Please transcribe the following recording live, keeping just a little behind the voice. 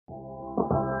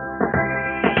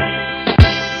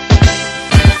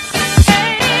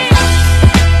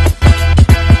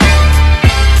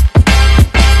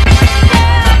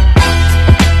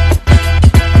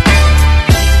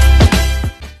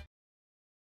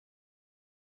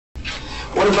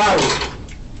What about him?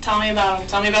 Tell me about him.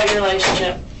 Tell me about your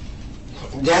relationship.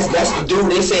 That's the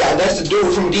dude. They say that's the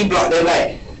dude from D Block. They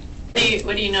like.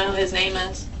 What do you know his name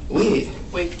is? Weed.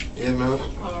 Yeah, man.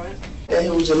 Alright. Yeah, he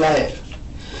was a lad.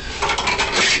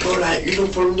 Bro, like, you know,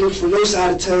 from your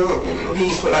side of town, you know, he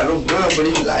ain't put like no gun, but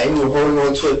he like, he was holding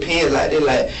on to a pen, like, they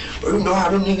like, bro, you know how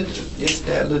them niggas, this,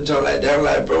 that, little junk like that,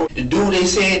 like, bro, the dude they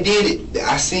said did it,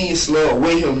 I seen Slug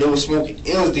with him, they was smoking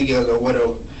M's together or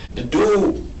whatever. The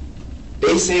dude,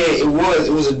 they said it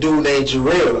was a dude named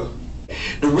Jarrell.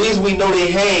 The reason we know they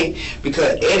hang,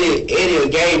 because Eddie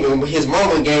gave him, his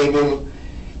mama gave him,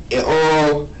 and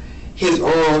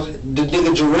the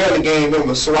nigga Jarrell gave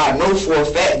him, so I know for a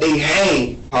fact they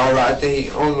hang. Alright, I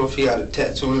don't know if he got a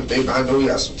tattoo on his baby, I know he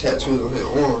got some tattoos on his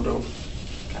arm though.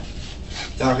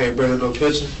 Y'all can't bring no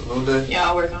picture on that? Yeah,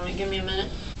 I'll work on it. Give me a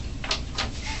minute.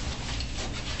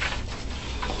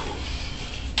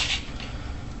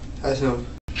 That's him.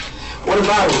 What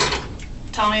about him?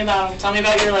 Tell me about him. Tell me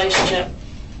about your relationship.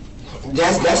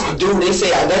 That's the dude. They say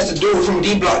that's the dude from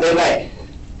D Block. They like.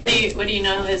 What do you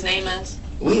know his name is?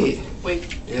 Weed.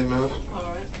 Yeah, man.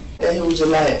 Alright. Yeah, he was a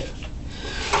lad.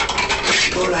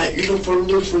 Bro, like, you know, from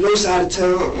your side of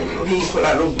town, you know, he ain't put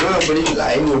like no gun, but he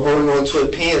like, he was holding on to a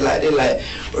pen, like, they like,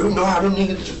 bro, you know how them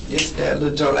niggas, this, that,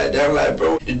 little junk like that, like,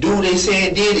 bro, the dude they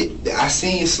said did it, I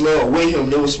seen Slug with him,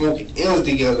 they was smoking M's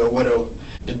together or whatever.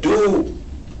 The dude,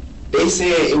 they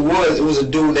said it was a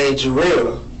dude named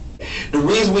Jarrell. The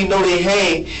reason we know they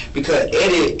hang, because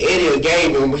Eddie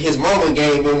gave him, his mama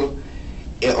gave him,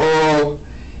 and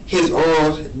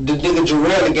the nigga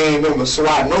Jarrell gave him, so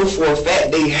I know for a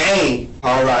fact they hang.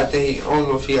 Alright, I don't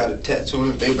know if he got a tattoo on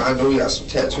his baby, I know he got some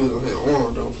tattoos on his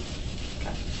arm though.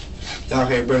 Y'all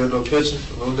can't bring no picture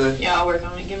on that? Yeah, I'll work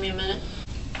on it. Give me a minute.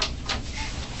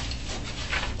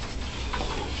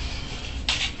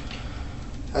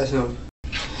 That's him.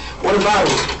 What about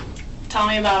him? Tell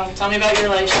me about him. Tell me about your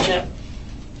relationship.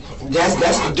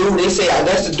 That's the dude. They say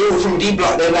that's the dude from D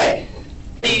Block. They like.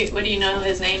 What do you know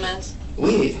his name is?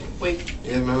 Weed.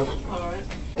 Yeah, man. Alright.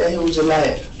 Yeah, he was a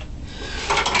lad.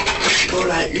 Bro,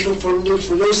 like, you know, from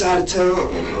your side of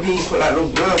town, you know, he ain't put like no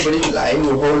gun, but he like, he was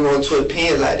holding on to a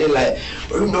pen, like, they like,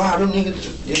 bro, you know how them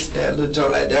niggas, this, that, little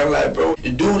junk like that, like, bro,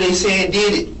 the dude they said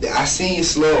did it, I seen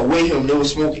Slug with him, they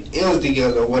was smoking M's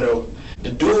together or whatever.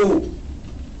 The dude,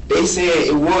 they said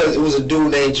it was a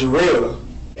dude named Jarrell.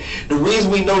 The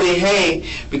reason we know they hang,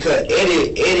 because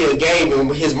Eddie gave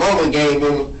him, his mama gave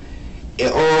him,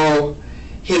 and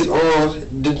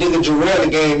the nigga Jarrell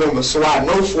gave him, so I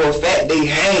know for a fact they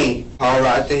hang.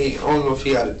 Alright, I don't know if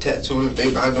he got a tattoo on his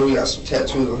baby, I know he got some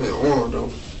tattoos on his arm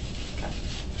though.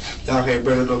 Y'all can't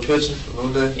bring no picture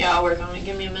on that? Yeah, I'll work on it.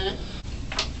 Give me a minute.